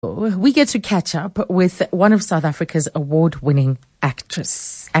we get to catch up with one of South Africa's award-winning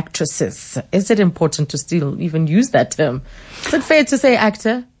actresses. Is it important to still even use that term? Is it fair to say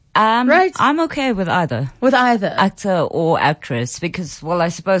actor? Right? I'm okay with either. With either? Actor or actress, because, well, I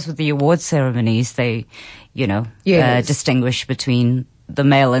suppose with the award ceremonies, they, distinguish between the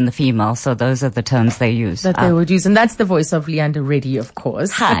male and the female, so those are the terms they use. That they would use, and that's the voice of Leander Reddy, of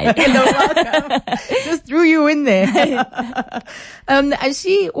course. Hi. Hello, welcome. Just threw you in there.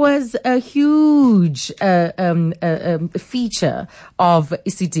 She was a huge feature of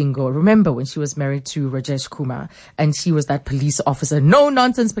Isidingo. Remember when she was married to Rajesh Kumar, and she was that police officer,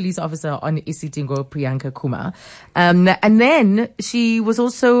 no-nonsense police officer on Isidingo, Priyanka Kumar. And then she was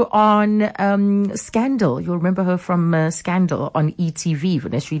also on Scandal. You'll remember her from Scandal on ETV.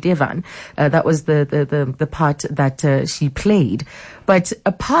 Vaneshri Devan. That was the part that she played. But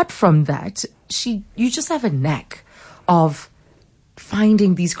apart from that, you just have a knack of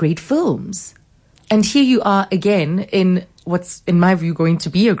finding these great films. And here you are again in what's, in my view, going to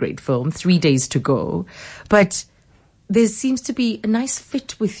be a great film, 3 days to go. But there seems to be a nice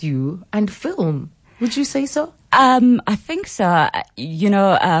fit with you and film. Would you say so? I think so.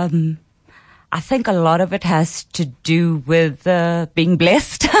 I think a lot of it has to do with being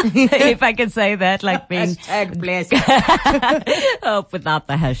blessed, if I can say that, like being blessed. Without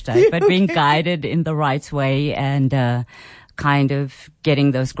the hashtag, but being guided in the right way and kind of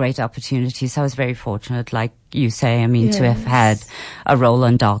getting those great opportunities. I was very fortunate, like you say, to have had a role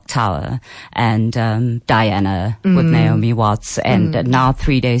on Dark Tower and Diana with Naomi Watts, and now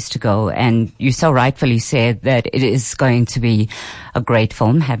 3 days to go. And you so rightfully said that it is going to be a great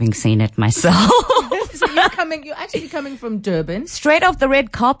film, having seen it myself. So you're actually coming from Durban. Straight off the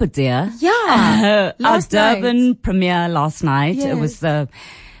red carpet, dear. Yeah. Our Durban premiere last night. Yes. It was the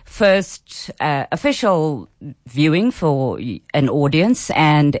first official viewing for an audience,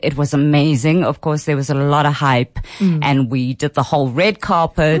 and it was amazing. Of course, there was a lot of hype, and we did the whole red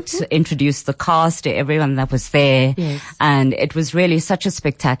carpet, introduced the cast to everyone that was there, and it was really such a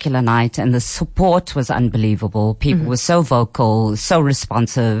spectacular night, and the support was unbelievable. People were so vocal, so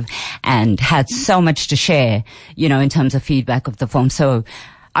responsive, and had so much to share, in terms of feedback of the film. So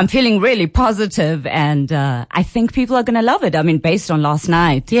I'm feeling really positive, and I think people are going to love it. Based on last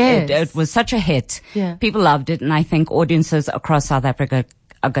night, it was such a hit. Yeah. People loved it, and I think audiences across South Africa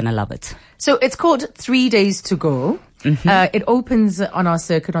are going to love it. So it's called 3 days to go. It opens on our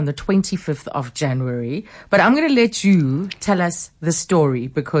circuit on the 25th of January. But I'm going to let you tell us the story,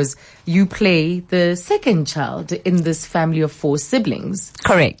 because you play the second child in this family of 4 siblings.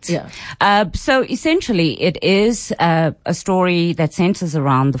 Correct. Yeah. So essentially it is a story that centers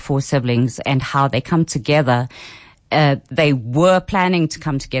around the 4 siblings and how they come together. They were planning to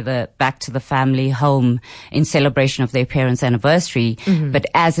come together back to the family home in celebration of their parents' anniversary. But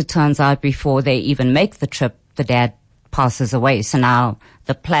as it turns out, before they even make the trip, the dad passes away. So now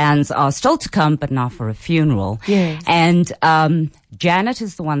the plans are still to come, but now for a funeral. Yes. And Janet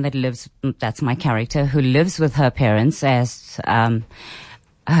is the one that lives, that's my character, who lives with her parents, as her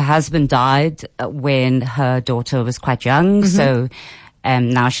husband died when her daughter was quite young. So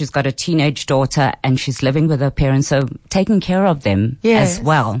now she's got a teenage daughter, and she's living with her parents, so taking care of them as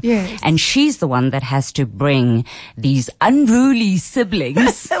well. Yes. And she's the one that has to bring these unruly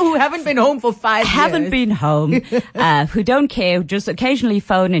siblings Who haven't been home for 5 years. Haven't been home, who don't care, who just occasionally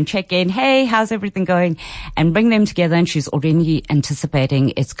phone and check in, hey, how's everything going? And bring them together, and she's already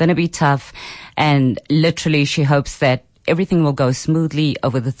anticipating it's going to be tough. And literally she hopes that everything will go smoothly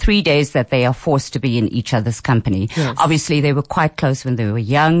over the 3 days that they are forced to be in each other's company. Yes. Obviously, they were quite close when they were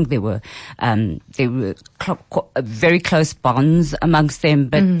young. They were very close bonds amongst them.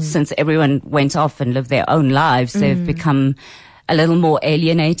 But since everyone went off and lived their own lives, they've become a little more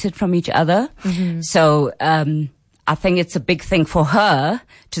alienated from each other. So I think it's a big thing for her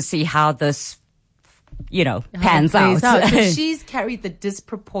to see how this pans out. So she's carried the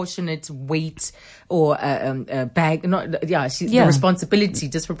disproportionate weight or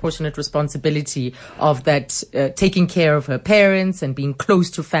disproportionate responsibility of that, taking care of her parents and being close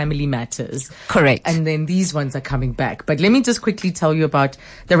to family matters. Correct. And then these ones are coming back. But let me just quickly tell you about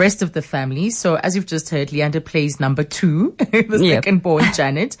the rest of the family. So as you've just heard, Leander plays number 2, the second born,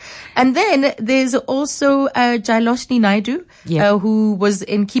 Janet. And then there's also Jailoshni Naidu, who was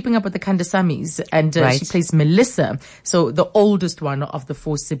in Keeping Up with the Kandasamis and Right. She plays Melissa, so the oldest one of the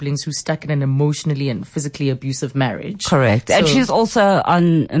 4 siblings who's stuck in an emotionally and physically abusive marriage. Correct. And she's also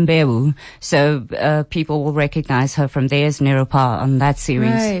on Mbewu, so people will recognize her from there as Nirupa on that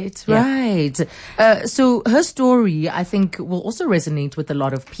series. Right. So her story, I think, will also resonate with a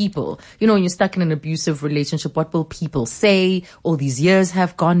lot of people. You know, when you're stuck in an abusive relationship, what will people say? All these years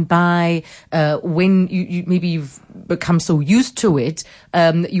have gone by. When you maybe you've become so used to it,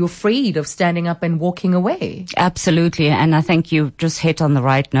 you're afraid of standing up and walking away. Absolutely. And I think you just hit on the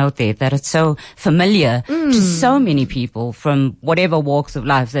right note there, that it's so familiar to so many people from whatever walks of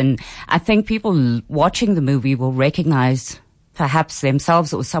life. And I think people watching the movie will recognize perhaps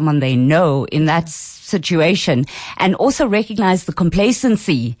themselves or someone they know in that situation, and also recognize the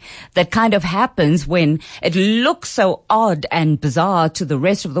complacency that kind of happens when it looks so odd and bizarre to the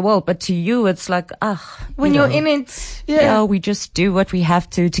rest of the world, but to you it's like, when you're in it, we just do what we have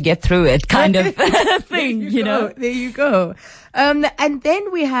to get through it, kind of thing, you know. There you go. And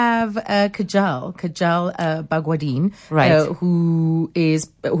then we have Kajal Bagwadin, right,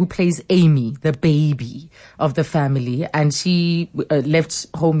 who plays Amy, the baby of the family, and she left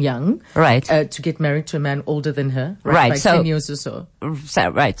home young, right, to get married to a man older than her, right, by 10 years or so.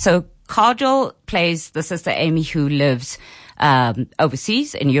 Right. So Kajal plays the sister Amy who lives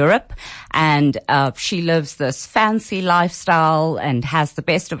overseas in Europe, and she lives this fancy lifestyle and has the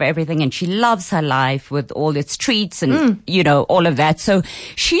best of everything, and she loves her life with all its treats and you know, all of that. So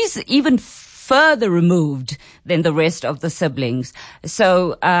she's even further removed than the rest of the siblings.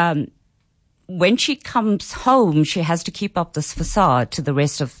 So when she comes home, she has to keep up this facade to the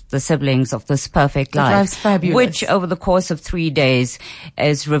rest of the siblings of this perfect life, which over the course of 3 days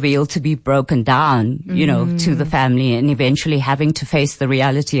is revealed to be broken down, you know, to the family, and eventually having to face the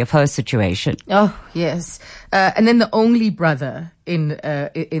reality of her situation. Oh, yes. And then the only brother in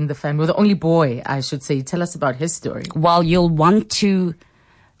the family, or the only boy, I should say. Tell us about his story. Well, you'll want to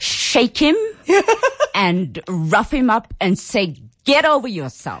shake him and rough him up and say, get over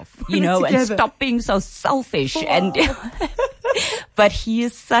yourself, you know, and stop being so selfish. Wow. And but he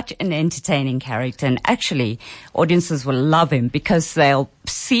is such an entertaining character, and actually audiences will love him because they'll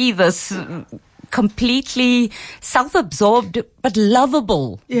see this completely self-absorbed but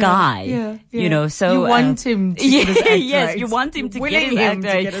lovable guy. You know, so you want him to get his act right. You want him to get his act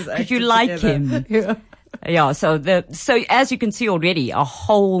right because you like him. Yeah, so as you can see already, a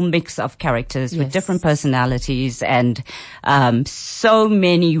whole mix of characters with different personalities, and so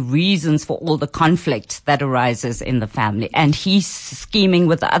many reasons for all the conflict that arises in the family. And he's scheming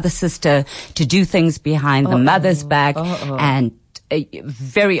with the other sister to do things behind the mother's back, and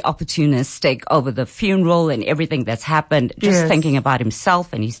very opportunistic over the funeral and everything that's happened, just thinking about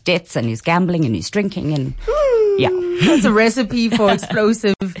himself and his debts and his gambling and his drinking and it's a recipe for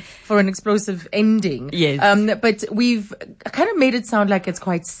an explosive ending. Yes. But we've kind of made it sound like it's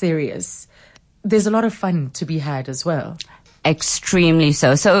quite serious. There's a lot of fun to be had as well. Extremely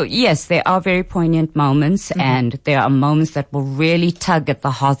so. So yes, there are very poignant moments, and there are moments that will really tug at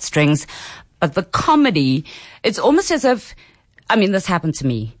the heartstrings. But the comedy, it's almost as if, I mean, this happened to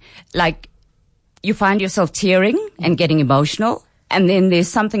me. Like, you find yourself tearing and getting emotional, and then there's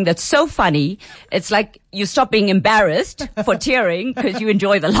something that's so funny, it's like you stop being embarrassed for tearing because you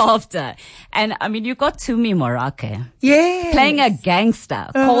enjoy the laughter. And I mean, you got Tumi Morake. Yes. Playing a gangster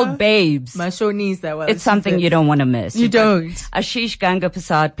called Babes. It's something you don't want to miss. You don't. Ashish Ganga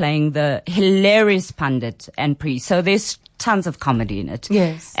Prasad playing the hilarious pundit and priest. So there's tons of comedy in it.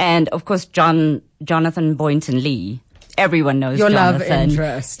 Yes. And of course, Jonathan Boynton Lee. Everyone knows your Jonathan love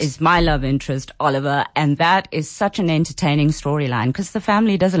interest is my love interest, Oliver, and that is such an entertaining storyline because the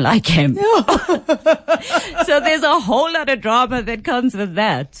family doesn't like him. So there's a whole lot of drama that comes with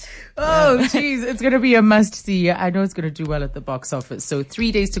that. Oh, geez, it's going to be a must-see. I know it's going to do well at the box office. So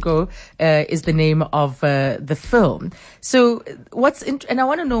 3 days to go is the name of the film. So and I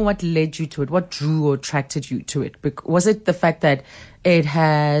want to know what led you to it, what drew or attracted you to it. Was it the fact that it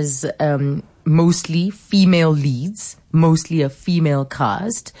has mostly female leads, mostly a female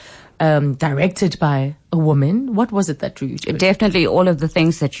cast, directed by a woman? What was it that drew you to it? Definitely all of the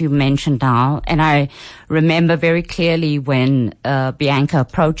things that you mentioned now. And I remember very clearly when Bianca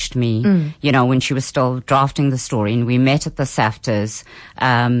approached me, you know, when she was still drafting the story, and we met at the SAFTAs,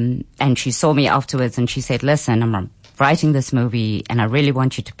 and she saw me afterwards and she said, listen, I'm writing this movie and I really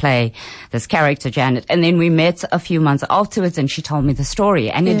want you to play this character, Janet. And then we met a few months afterwards and she told me the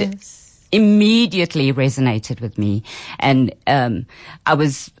story, and it immediately resonated with me. And I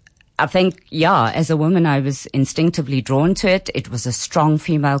was I think, as a woman, I was instinctively drawn to it. It was a strong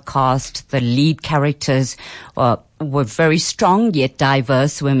female cast. The lead characters were very strong yet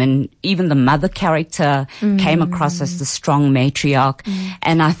diverse women. Even the mother character came across as the strong matriarch.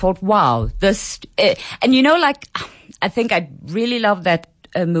 And I thought, wow, and I think I really love that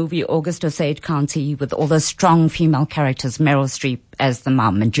movie, August Osage County, with all those strong female characters, Meryl Streep as the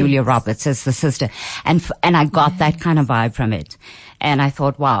mum and Julia Roberts as the sister. And I got that kind of vibe from it. And I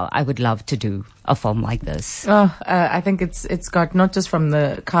thought, wow, I would love to do a film like this. I think it's got not just from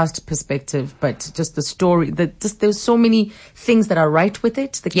the cast perspective, but just the story. There's so many things that are right with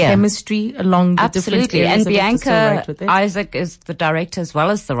it. The chemistry along the different areas. And Bianca Isaac is the director as well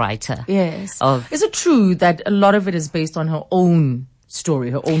as the writer. Yes. Is it true that a lot of it is based on her own story,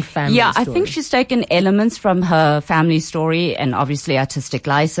 her own family story? I think she's taken elements from her family story and obviously artistic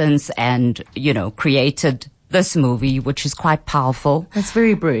license and, created this movie, which is quite powerful. That's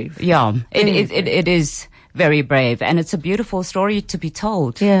very brave. Yeah, it is very brave, and it's a beautiful story to be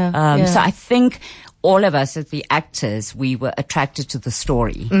told. So I think all of us as the actors, we were attracted to the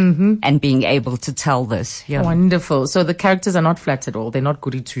story and being able to tell this. Yeah. Wonderful. So the characters are not flat at all. They're not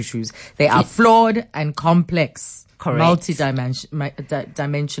goody two-shoes. They are flawed and complex. Correct.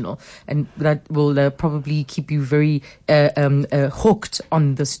 Multi-dimensional, and that will probably keep you very hooked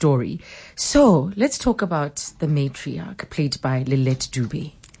on the story. So let's talk about the matriarch, played by Lilette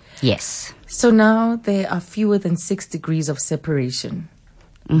Dube. Yes. So now there are fewer than 6 degrees of separation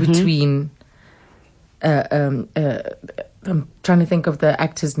between. I'm trying to think of the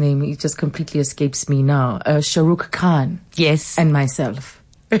actor's name. It just completely escapes me now. Shah Rukh Khan. Yes. And myself.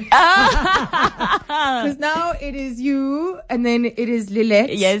 Because now it is you, and then it is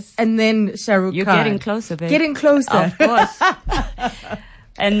Lilette. Yes. And then Shah Rukh Khan. You're getting closer, babe. Getting closer. Of course.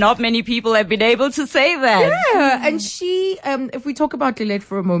 And not many people have been able to say that. Yeah. And she, if we talk about Lilette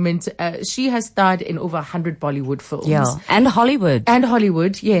for a moment, she has starred in over 100 Bollywood films. Yeah. And Hollywood. And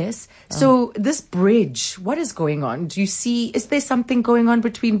Hollywood, yes. So this bridge, what is going on? Is there something going on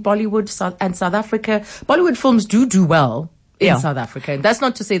between Bollywood and South Africa? Bollywood films do well in South Africa. And that's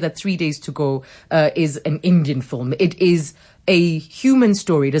not to say that 3 Days to Go is an Indian film. It is a human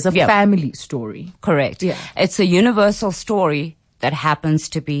story. It is a family story. Correct. Yeah. It's a universal story that happens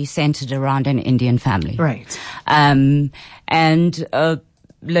to be centered around an Indian family. Right. And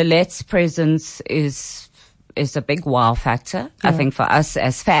Lilette's presence is a big wow factor, I think, for us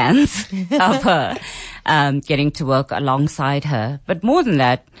as fans of her, getting to work alongside her. But more than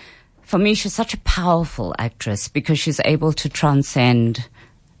that, for me, she's such a powerful actress because she's able to transcend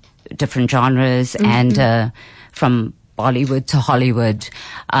different genres and from Bollywood to Hollywood,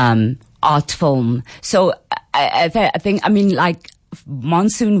 art film. So I think,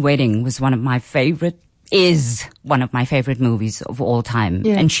 Monsoon Wedding was one of my favorite movies of all time.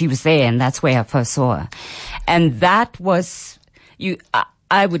 Yeah. And she was there, and that's where I first saw her. And that was,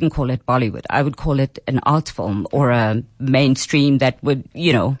 I wouldn't call it Bollywood. I would call it an art film or a mainstream that would,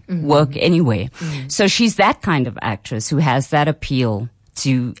 work anywhere. So she's that kind of actress who has that appeal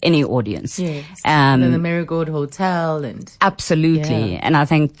to any audience. Yes. And then the Marigold Hotel and... Absolutely. Yeah. And I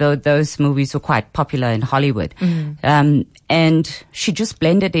think those movies were quite popular in Hollywood. And she just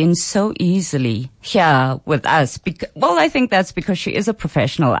blended in so easily here with us. I think that's because she is a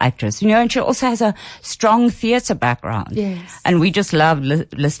professional actress, and she also has a strong theater background. Yes. And we just love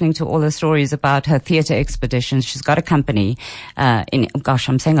listening to all the stories about her theater expeditions. She's got a company,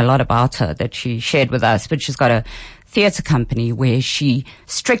 I'm saying a lot about her that she shared with us, but she's got a theater company where she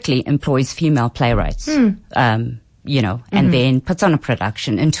strictly employs female playwrights, and then puts on a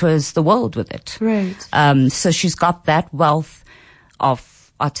production and tours the world with it. Right. So she's got that wealth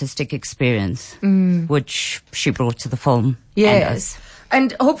of artistic experience, which she brought to the film. Yes.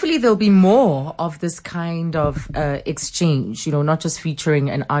 And hopefully there'll be more of this kind of exchange, not just featuring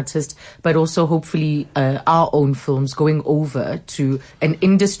an artist, but also hopefully our own films going over to an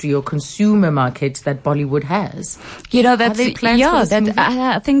industry or consumer market that Bollywood has. That's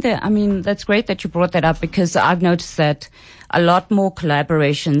I think that's great that you brought that up, because I've noticed that a lot more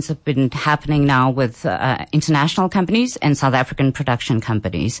collaborations have been happening now with international companies and South African production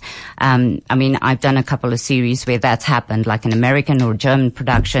companies. I've done a couple of series where that's happened, like an American or German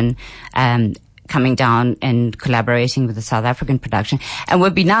production coming down and collaborating with the South African production. And it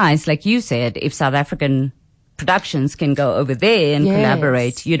would be nice, like you said, if South African productions can go over there and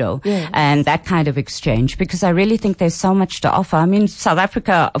collaborate, and that kind of exchange, because I really think there's so much to offer. South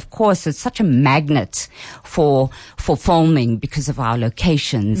Africa, of course, is such a magnet for filming because of our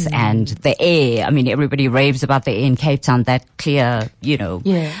locations and the air. Everybody raves about the air in Cape Town, that clear,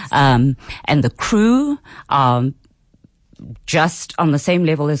 and the crew, just on the same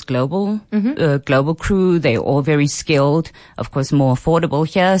level as Global Crew. They're all very skilled. Of course, more affordable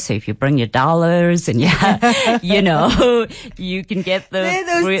here. So if you bring your dollars and you know, you can get the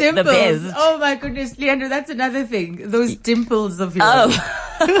best. Oh my goodness, Leandro, that's another thing. Those dimples of yours.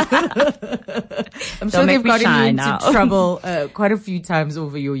 I'm sure they've gotten you into trouble quite a few times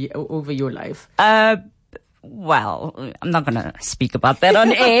over your life. Well, I'm not going to speak about that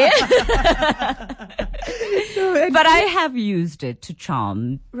on air. But I have used it to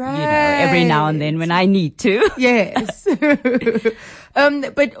charm, every now and then when I need to. Yes.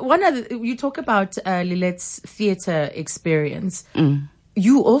 But one other, you talk about Lilette's theatre experience.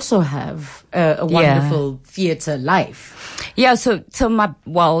 You also have a wonderful theatre life. Yeah, so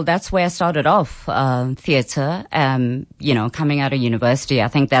that's where I started off, theatre, coming out of university. I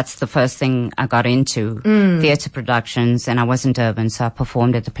think that's the first thing I got into, theatre productions, and I was in Durban, so I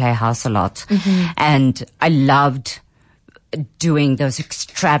performed at the Playhouse a lot. And I loved doing those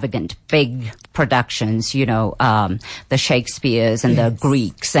extravagant, big productions, the Shakespeares and the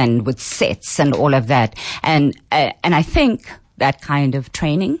Greeks, and with sets and all of that. And I think that kind of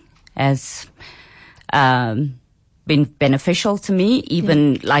training has been beneficial to me,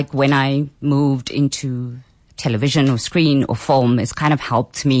 even like when I moved into television or screen or film. It's kind of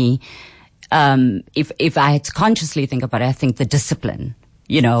helped me. If I had to consciously think about it, I think the discipline,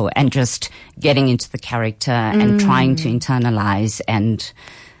 and just getting into the character and trying to internalize. And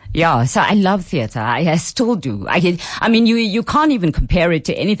so I love theater. I still do. I mean, you can't even compare it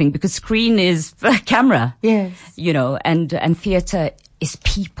to anything, because screen is camera. Yes. And theater is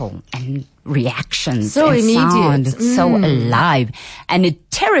people and reactions. So and immediate. Sound. It's so alive. And it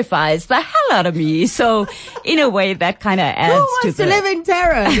terrifies the hell out of me. So in a way that kind of adds to Who wants to live in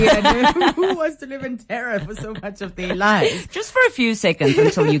terror? Who wants to live in terror for so much of their lives? Just for a few seconds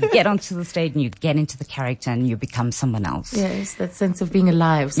until you get onto the stage and you get into the character and you become someone else. Yes, that sense of being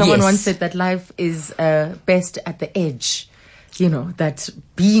alive. Someone once said that life is best at the edge. That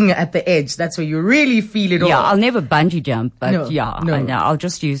being at the edge, that's where you really feel it all. Yeah, I'll never bungee jump, but No. I'll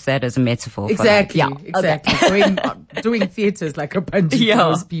just use that as a metaphor. Exactly, For that. exactly. Doing theatre is like a bungee for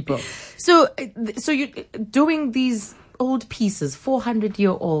most people. So you're doing these old pieces,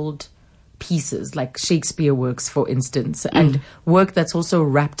 400-year-old pieces, like Shakespeare works, for instance, and work that's also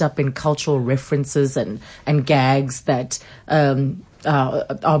wrapped up in cultural references and gags that are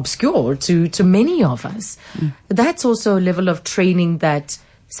obscure to many of us. That's also a level of training that,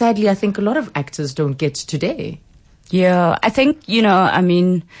 sadly, I think a lot of actors don't get today. Yeah, I think,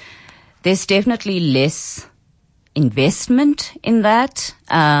 there's definitely less investment in that.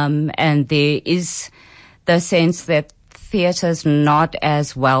 And there is the sense that theatre is not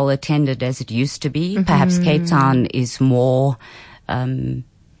as well attended as it used to be. Perhaps Cape Town is more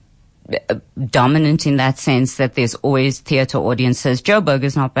dominant in that sense, that there's always theatre audiences. Joburg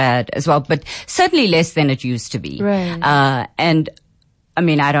is not bad as well, but certainly less than it used to be. Right. And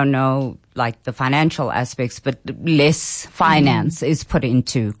I don't know like the financial aspects, but less finance is put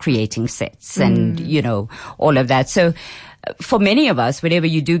into creating sets and, all of that. So for many of us, whenever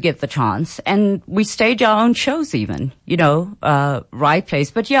you do get the chance, and we stage our own shows even, right place.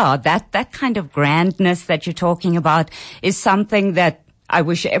 But that kind of grandness that you're talking about is something that I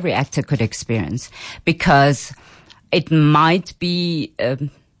wish every actor could experience, because it might be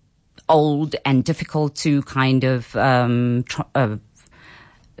old and difficult to kind of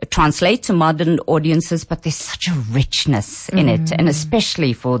translate to modern audiences, but there's such a richness in it, and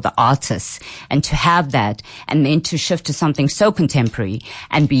especially for the artists, and to have that and then to shift to something so contemporary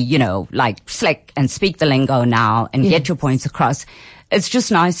and be, like slick and speak the lingo now and get your points across. It's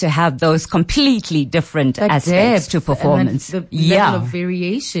just nice to have those completely different aspects to performance. And the level of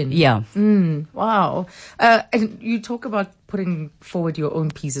variation. Yeah. Wow. And you talk about putting forward your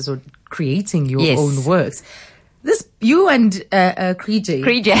own pieces or creating your own works. You and Krije.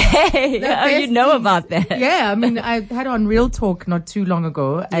 You know about that. Yeah, I had on Real Talk not too long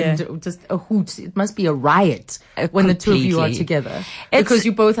ago, and just a hoot. It must be a riot when the two of you are together, because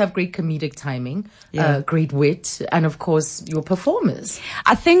you both have great comedic timing, great wit, and of course your performers.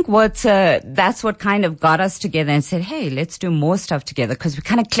 I think that's what kind of got us together and said, hey, let's do more stuff together, because we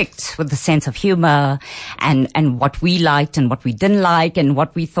kind of clicked with the sense of humor and what we liked and what we didn't like and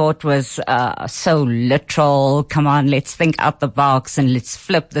what we thought was so literal. Come on, let's think out the box and let's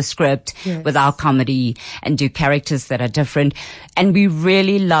flip the script with our comedy and do characters that are different. And we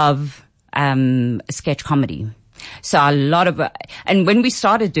really love sketch comedy. So a lot of, and when we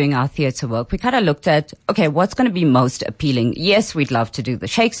started doing our theatre work, we kind of looked at, okay, what's going to be most appealing? Yes, we'd love to do the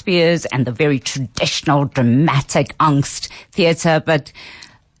Shakespeares and the very traditional, dramatic angst theatre, but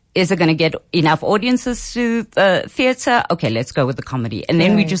is it going to get enough audiences to the theatre? Okay, let's go with the comedy. And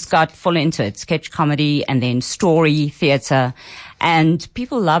then we just got full into it, sketch comedy and then story theatre. And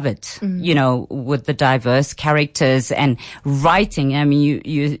people love it, you know, with the diverse characters and writing. I mean,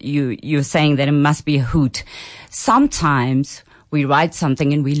 you're saying that it must be a hoot. Sometimes we write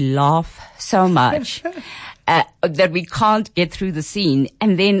something and we laugh so much. That we can't get through the scene.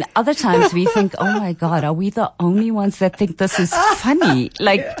 And then other times we think, oh my God, are we the only ones that think this is funny?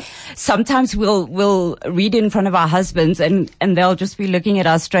 Like sometimes we'll read in front of our husbands and they'll just be looking at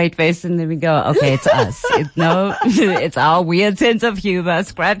our straight face and then we go, okay, it's us. It's our weird sense of humor.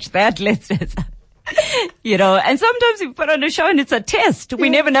 Scratch that. Let's just, you know, and sometimes we put on a show and it's a test. We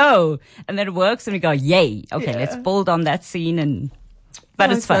never know. And then it works and we go, yay. Okay, let's build on that scene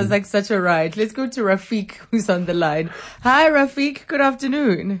but it's fun. Sounds like such a ride. Let's go to Rafiq, who's on the line. Hi, Rafiq. Good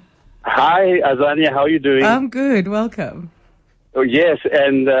afternoon. Hi, Azania. How are you doing? I'm good. Welcome. Oh, yes.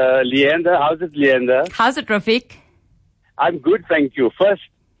 And Leander, how's it, Leander? How's it, Rafiq? I'm good, thank you. First,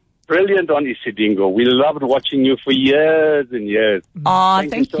 brilliant on Isidingo. We loved watching you for years and years. Oh,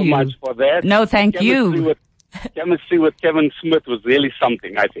 thank you so much for that. No, thank you. Chemistry with Kevin Smith was really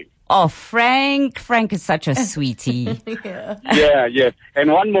something, I think. Oh, Frank is such a sweetie. Yeah.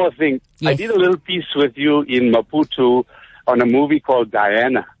 And one more thing. Yes. I did a little piece with you in Maputo on a movie called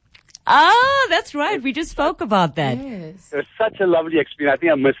Diana. Ah, that's right. We just spoke about that. Yes. It was such a lovely experience. I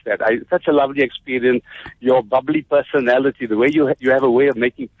think I missed that. Such a lovely experience. Your bubbly personality, the way you have a way of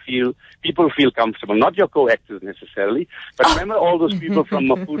making people feel comfortable. Not your co-actors necessarily, but remember all those people from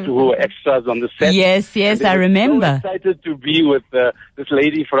Maputo who were extras on the set? Yes, I remember. So excited to be with this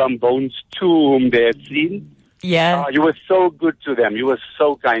lady from Bones 2 whom they had seen. Yeah. You were so good to them. You were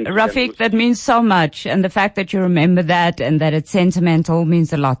so kind to them. Rafiq, that means so much. And the fact that you remember that and that it's sentimental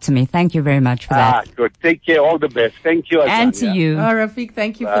means a lot to me. Thank you very much for that. Good. Take care. All the best. Thank you, Azania. And to you. Oh, Rafiq,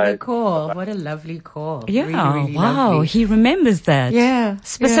 thank you for the call. What a lovely call. Yeah, really wow. lovely. He remembers that. Yeah.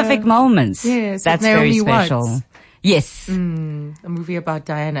 Specific moments. Yes. That's with very Naomi special. Watts. Yes. A movie about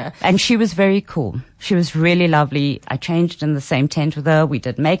Diana. And she was very cool. She was really lovely. I changed in the same tent with her. We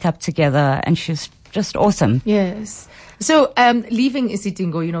did makeup together and she was just awesome. Yes. So, leaving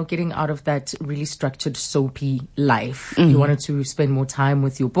Isidingo, you know, getting out of that really structured soapy life, you wanted to spend more time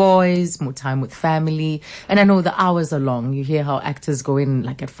with your boys, more time with family. And I know the hours are long. You hear how actors go in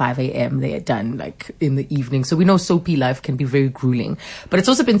like at 5 a.m. They are done like in the evening. So we know soapy life can be very grueling, but it's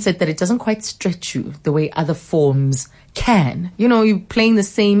also been said that it doesn't quite stretch you the way other forms can. You know, you're playing the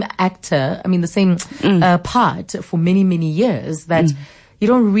same actor, the same part for many, many years that you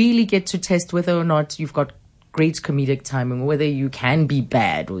don't really get to test whether or not you've got great comedic timing, whether you can be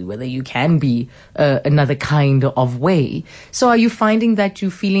bad or whether you can be another kind of way. So are you finding that you're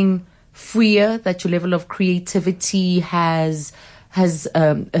feeling freer, that your level of creativity has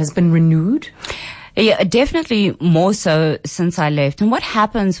been renewed? Yeah, definitely more so since I left. And what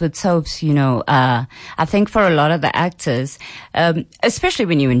happens with soaps, you know, I think for a lot of the actors, especially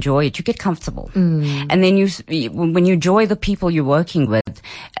when you enjoy it, you get comfortable. And then when you enjoy the people you're working with,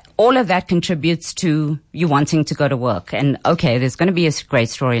 all of that contributes to you wanting to go to work. And okay, there's going to be a great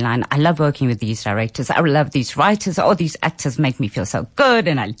storyline. I love working with these directors. I love these writers. All these actors make me feel so good.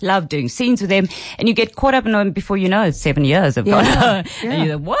 And I love doing scenes with them. And you get caught up in them before you know it's 7 years have gone. And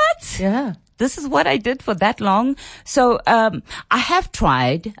you're like, what? Yeah. This is what I did for that long. So, I have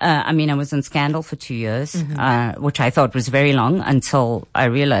tried. I was in Scandal for 2 years, which I thought was very long until I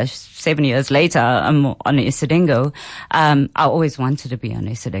realized 7 years later I'm on Isidingo. I always wanted to be on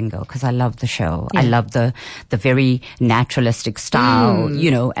Isidingo because I love the show. I love the very naturalistic style,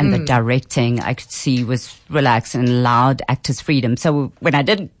 you know, and the directing I could see was relaxed and allowed actors freedom. So when I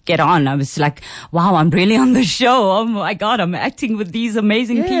did get on, I was like, wow, I'm really on the show. Oh my God, I'm acting with these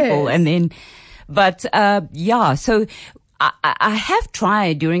amazing people. And then, so I have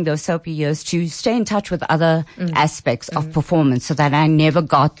tried during those soapy years to stay in touch with other aspects of performance so that I never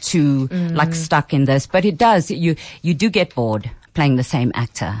got too like stuck in this. But it does, you do get bored playing the same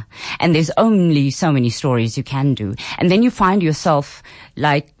actor. And there's only so many stories you can do. And then you find yourself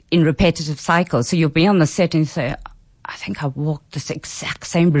like in repetitive cycles. So you'll be on the set and you say, I think I walked this exact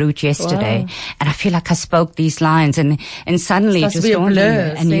same route yesterday, and I feel like I spoke these lines, and suddenly it just dawned on you,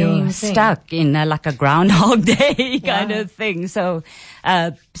 and you're stuck in like a Groundhog Day kind of thing. So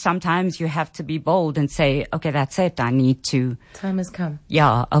sometimes you have to be bold and say, okay, that's it. I need to. Time has come.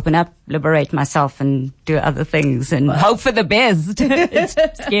 Yeah, open up, liberate myself, and do other things, and hope for the best. It's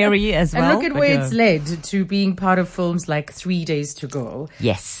scary as well. And look at where it's led to being part of films like 3 Days to Go.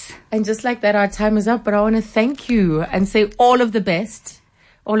 Yes. And just like that, our time is up. But I want to thank you and say all of the best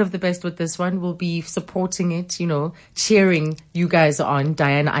all of the best with this one. We'll be supporting it, cheering you guys on.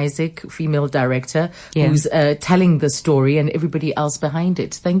 Diane Isaac, female director, who's telling the story, and everybody else behind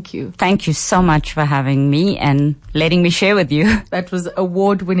it. Thank you. Thank you so much for having me and letting me share with you. That was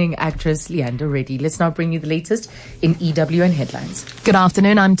award-winning actress Leander Reddy. Let's now bring you the latest in EWN headlines. Good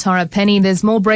afternoon. I'm Tara Penny. There's more